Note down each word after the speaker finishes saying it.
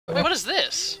What is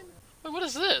this? Wait, what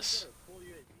is this?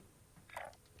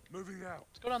 Moving out.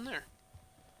 Let's go down there.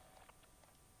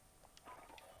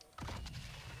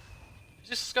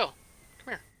 Just go. Come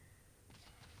here.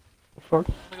 Fuck.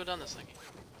 I'm gonna go down this thingy.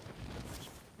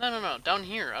 No. Down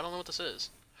here. I don't know what this is.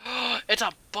 It's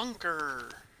a bunker.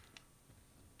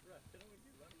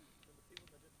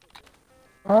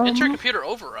 Enter computer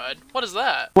override. What is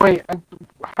that? Wait,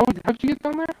 how'd you get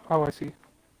down there? Oh, I see.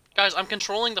 Guys, I'm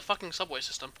controlling the fucking subway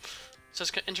system. It says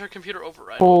enter computer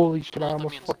override. Holy shit, I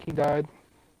almost fucking died.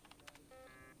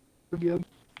 Again.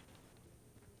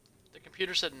 The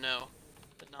computer said no.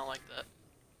 Did not like that.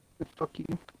 Fuck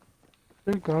you.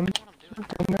 There's a gun.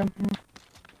 What I'm doing.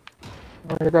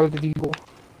 Alright, I got the eagle.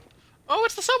 Oh,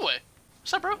 it's the subway.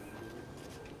 What's up, bro?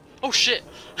 Oh shit.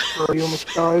 Bro, you almost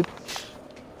died.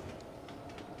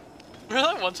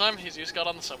 Remember that one time Jesus got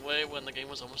on the subway when the game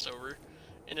was almost over,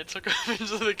 and it took him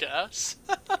into the gas?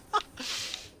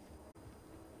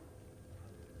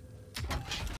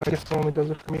 I guess it only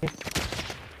does it for me. The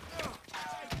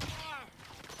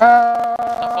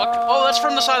fuck? Oh, that's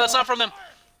from the side, that's not from them!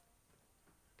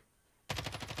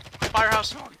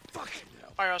 Firehouse!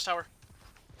 Firehouse tower.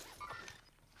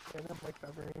 I don't like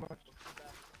that very much.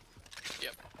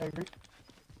 Yep. I agree.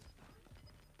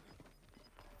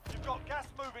 You've got gas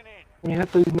moving in. When you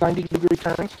hit these 90-degree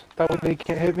turns, that way they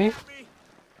can't hit me.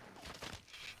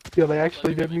 Yeah, they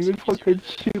actually didn't even fucking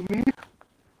shoot me.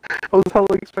 I was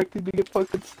hella expecting to get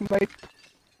fucking sniped.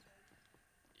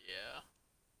 Yeah.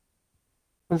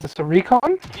 Was this a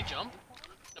recon? Did he jump?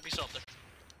 No, he's still up there.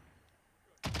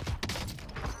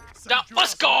 Down,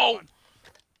 let's go!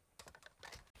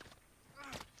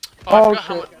 Oh, I forgot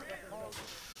how much.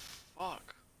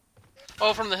 Fuck.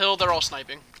 Oh, from the hill, they're all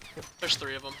sniping. There's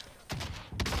 3 of them.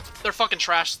 They're fucking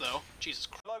trash, though. Jesus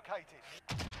Christ. Located.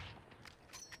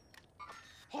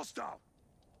 Hostile.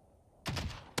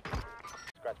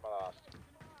 Scratch my last.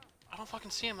 I don't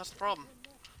fucking see him, that's the problem.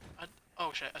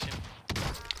 Oh shit, I see him.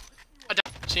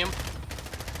 I see him.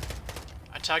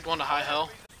 I tagged one to high hell.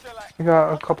 I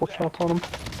got a couple shots on him.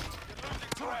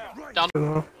 Down. I'm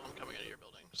coming into your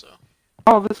building, so.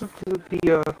 Oh, this is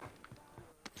the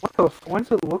what the why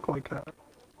does it look like that?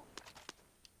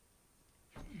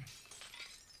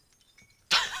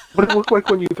 What did it look like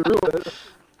when you threw it?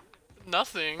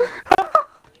 Nothing.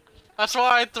 That's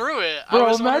why I threw it. Bro, I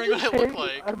was wondering what it looked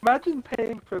like. Imagine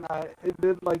paying for that and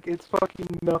then like it's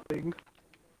fucking nothing.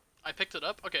 I picked it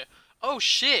up? Okay. Oh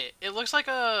shit! It looks like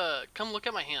a... Come look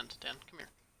at my hand, Dan. Come here.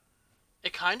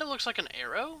 It kinda looks like an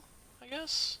arrow, I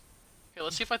guess? Okay,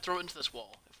 let's see if I throw it into this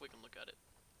wall, if we can look at it.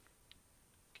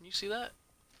 Can you see that?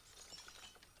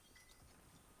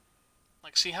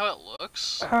 Like, see how it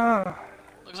looks?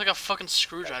 Looks like a fucking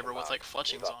screwdriver with like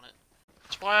fletchings on it.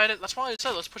 That's why I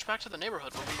said let's push back to the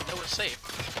neighborhood where we know it's safe.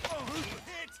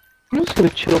 I'm just gonna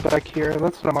chill back here.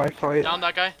 That's not my fight. Down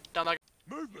that guy. Down that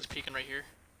guy. He's peeking right here.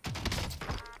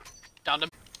 Downed him.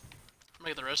 I'm gonna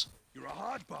get the res. You're a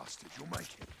hard bastard. You'll make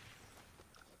it.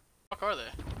 What the fuck are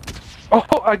they?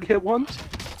 Oh, I hit one.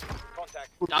 Contact.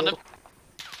 Downed him.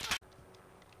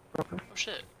 Okay. Oh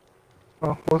shit.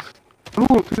 Oh, well, I'm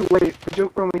a little too late. The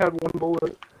Joker only had 1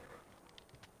 bullet.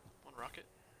 One rocket.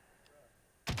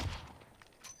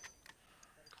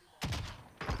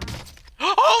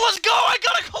 Oh, let's go! I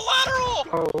got a collateral!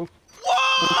 Oh.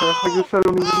 Whoa! Okay, I guess I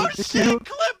don't even Oh need to shit! shoot.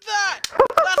 Clip that!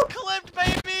 That's clipped,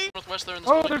 baby! Northwest, they're in this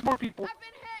Oh, building. there's more people.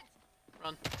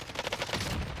 Run.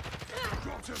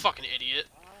 Fucking idiot.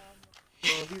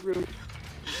 Oh, he really...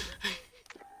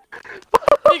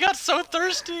 He got so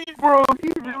thirsty! Bro,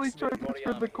 he really tried to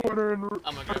turn the corner and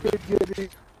I'm gonna grab him. get me.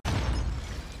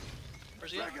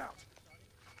 Where's he at?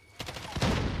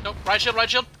 Nope, right shield, right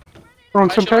shield. Throwing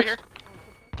Right some shield right text. here.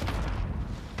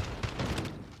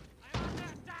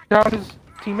 Down his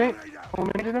teammate.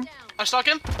 Eliminated him. I stuck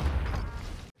him.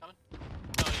 Coming.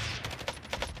 Oh, yeah.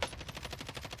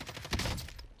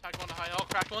 Tagged one to high health,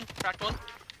 cracked one,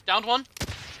 downed one.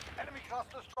 Enemy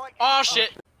cluster strike. Oh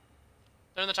shit!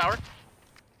 They're in the tower. I'm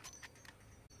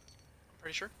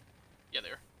pretty sure. Yeah, they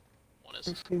are. One is.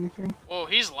 Don't see anything. Whoa,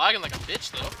 he's lagging like a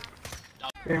bitch though.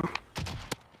 Damn.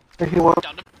 I heal up.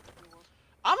 Downed him.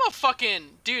 I'm a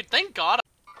fucking dude. Thank God.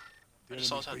 I just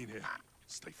saw his head. Been here.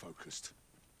 Stay focused.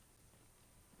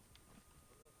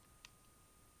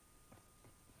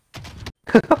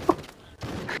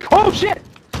 Oh shit!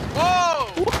 Whoa!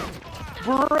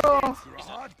 Bro! You're a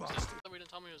hard bastard. We didn't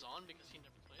tell me he was on because he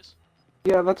never plays.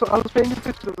 Yeah, that's what I was paying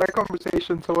attention to that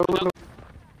conversation, so I wasn't.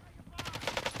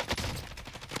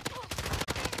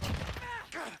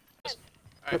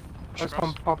 Alright. That's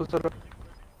on opposite of.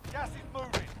 Gas is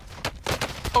moving.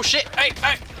 Oh shit! Hey!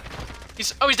 Hey!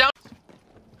 He's down!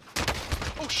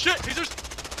 Oh shit! shit! Tasers!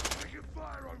 Taking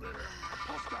fire over here.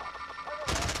 Hostile.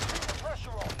 Keep the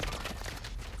pressure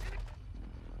on.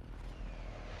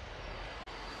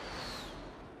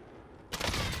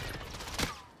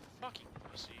 Fucking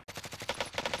pussy.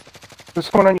 There's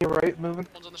one on your right moving.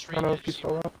 One's on the I street. don't know Yeah, if you see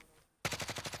saw that.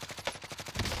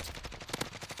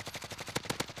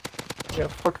 Yeah,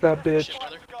 fuck that bitch. shit,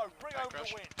 brother. Go. Bring Alright, home crouch.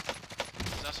 the win.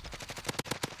 Possess.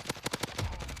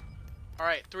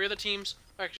 Alright, 3 other teams.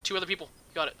 Alright, 2 other people.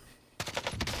 You got it.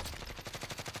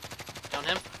 Down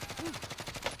him.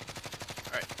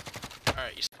 Alright.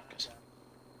 Alright, you focus.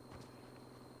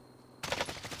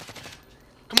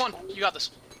 Come on, you got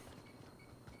this.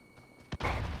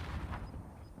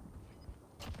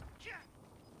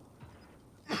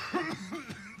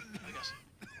 I guess.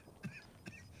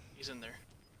 He's in there.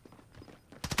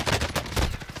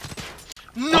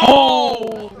 No!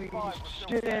 Holy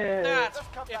shit! That's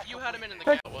if you had him in the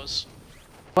Heck. it was.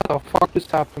 What the fuck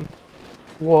just happened?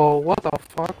 Whoa, what the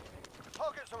fuck?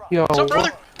 Targets are up. Yo, What's up,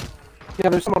 brother? Yeah,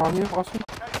 there's someone on you, Austin.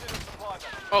 Located and supply them.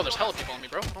 Oh, there's hella people on me,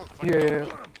 bro. Oh, fuck. Yeah.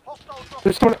 Hostile dropping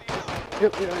There's someone. into the area.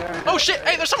 Yep, yeah. Oh shit!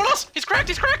 Hey, there's someone else! He's cracked!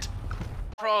 He's cracked!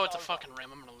 Bro, it's a fucking ram.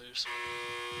 I'm gonna lose.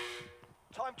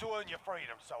 Time to earn your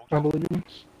freedom, soldier. I believe you.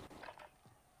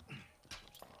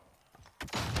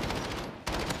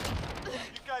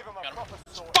 You gave him a proper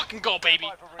sword. Fucking go, baby!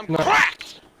 I'm No.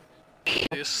 cracked!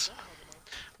 This.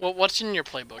 Well, what's in your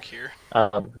playbook here?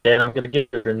 Dan, I'm gonna give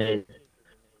you a grenade.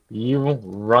 You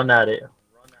run at it,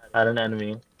 at an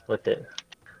enemy with it.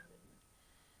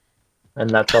 And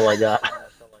that's all I got.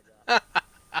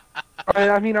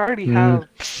 I mean, I already have.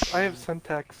 I have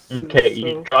syntax. Okay, so...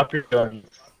 you drop your guns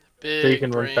Big so you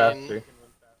can run brain. faster.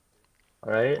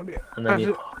 Alright? And then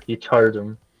I you charge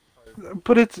them.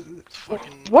 But it's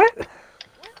Fucking what?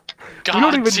 God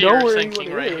don't even tier know where thinking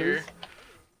anyone right is. here.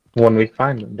 When we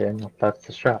find them, Daniel, that's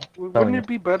the shot. Wouldn't it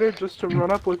be better just to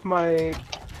run up with my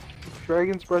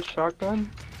Dragon's Breath shotgun?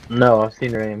 No, I've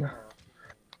seen your aim.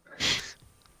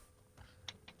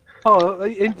 Oh,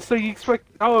 and so you expect?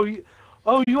 You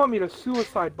want me to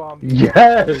suicide bomb you?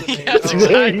 Yes! That's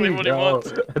There exactly you what he go.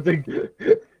 wants. I think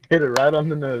hit it right on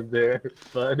the nose there,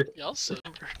 bud. Y'all so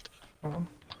Um,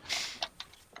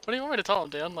 What do you want me to tell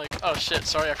him, Dan? Like, oh shit,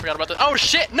 sorry, I forgot about that. Oh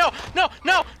shit, no, no,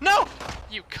 no, no!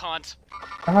 You cunt.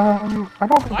 I don't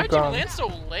have a Why'd you gun. land so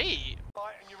late?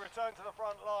 Fight and you return to the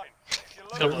front line. If you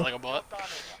lose, Could've been like a bot.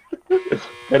 you're done here.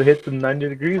 Gotta hit some 90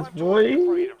 degrees, Time to earn your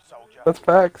boy. freedom, soldier. That's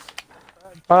facts.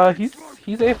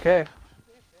 He's AFK.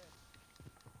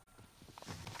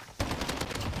 You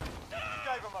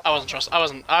gave him a I wasn't trusting.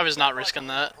 I was not risking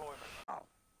that.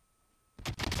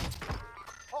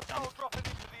 Hostile dropping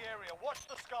into the area. Watch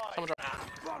the sky. Someone drop.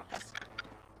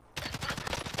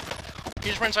 You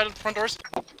just ran inside of the front doors.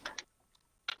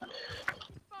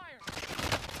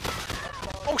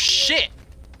 Oh shit!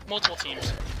 Multiple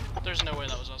teams. There's no way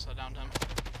that was us that downed him.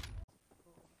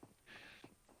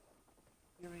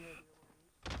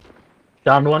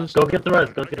 Down one, go get the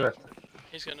rest, go get the rest.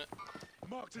 He's gonna.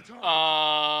 Marked a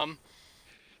target.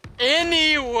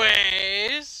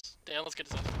 Anyways, Dan, let's get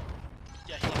this.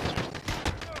 Yeah, he went upstairs.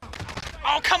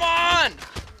 Oh come on!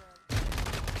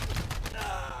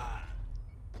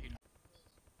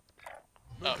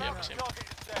 Oh yeah, we see him. Target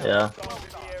is down. Yeah. Target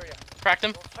the area. Cracked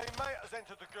him. Your teammate has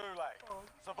entered the gulag.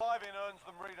 Surviving earns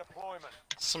them redeployment.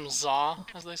 Some za,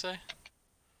 as they say.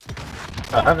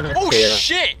 I haven't hit Oh Kayla.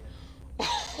 shit!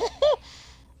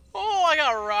 Oh, I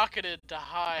got rocketed to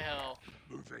high hell.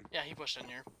 Moving. Yeah, he pushed in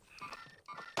here.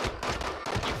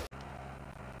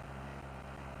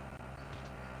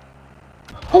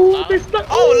 Oh, they stuck.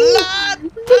 Oh,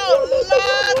 lad! Oh,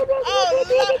 lad!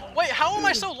 Oh, lad! Wait, how am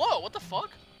I so low? What the fuck?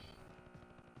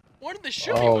 Where did they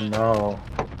shoot me Oh with? no.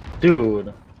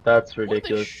 Dude, that's What did they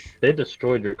ridiculous. sh- They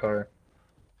destroyed your car.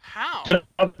 How? Jump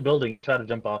off the building, try to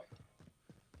jump off.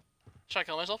 Should I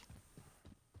kill myself?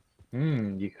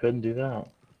 You couldn't do that.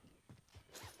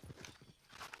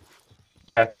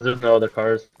 Yeah, 'cause there's no other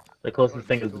cars. The closest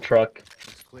thing is the truck.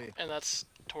 It's clear. And that's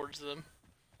towards them.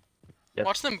 Yep.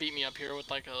 Watch them beat me up here with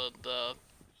like the.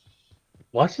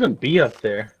 Watch them be up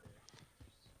there.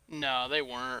 No, they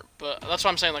weren't. But that's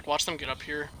what I'm saying. Like, watch them get up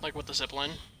here, like with the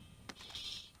zipline.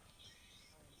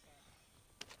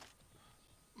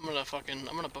 I'm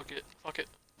gonna book it. Fuck it.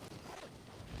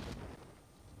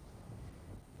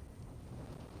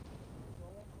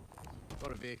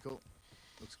 Got a vehicle.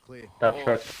 Looks clear. That Oh,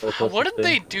 truck's the closest what did thing.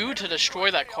 they do to destroy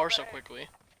that car so quickly?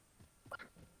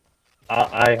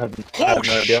 I have no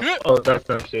idea. shit! Oh, that's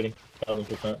them shooting.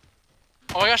 1000%.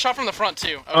 Oh, I got shot from the front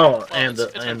too. Okay, Oh, well, and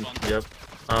it's been fun. yep.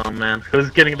 Oh man, who's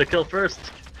getting the kill first?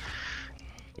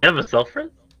 You have a self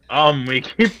friend? We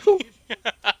keep.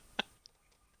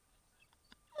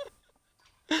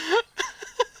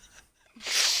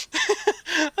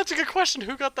 question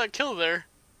who got that kill there.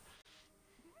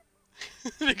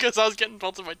 Because I was getting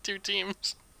pelted by 2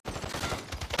 teams.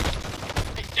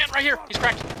 Hey, Dan, right here! He's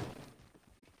cracked.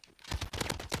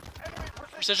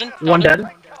 Precision. One down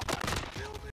dead.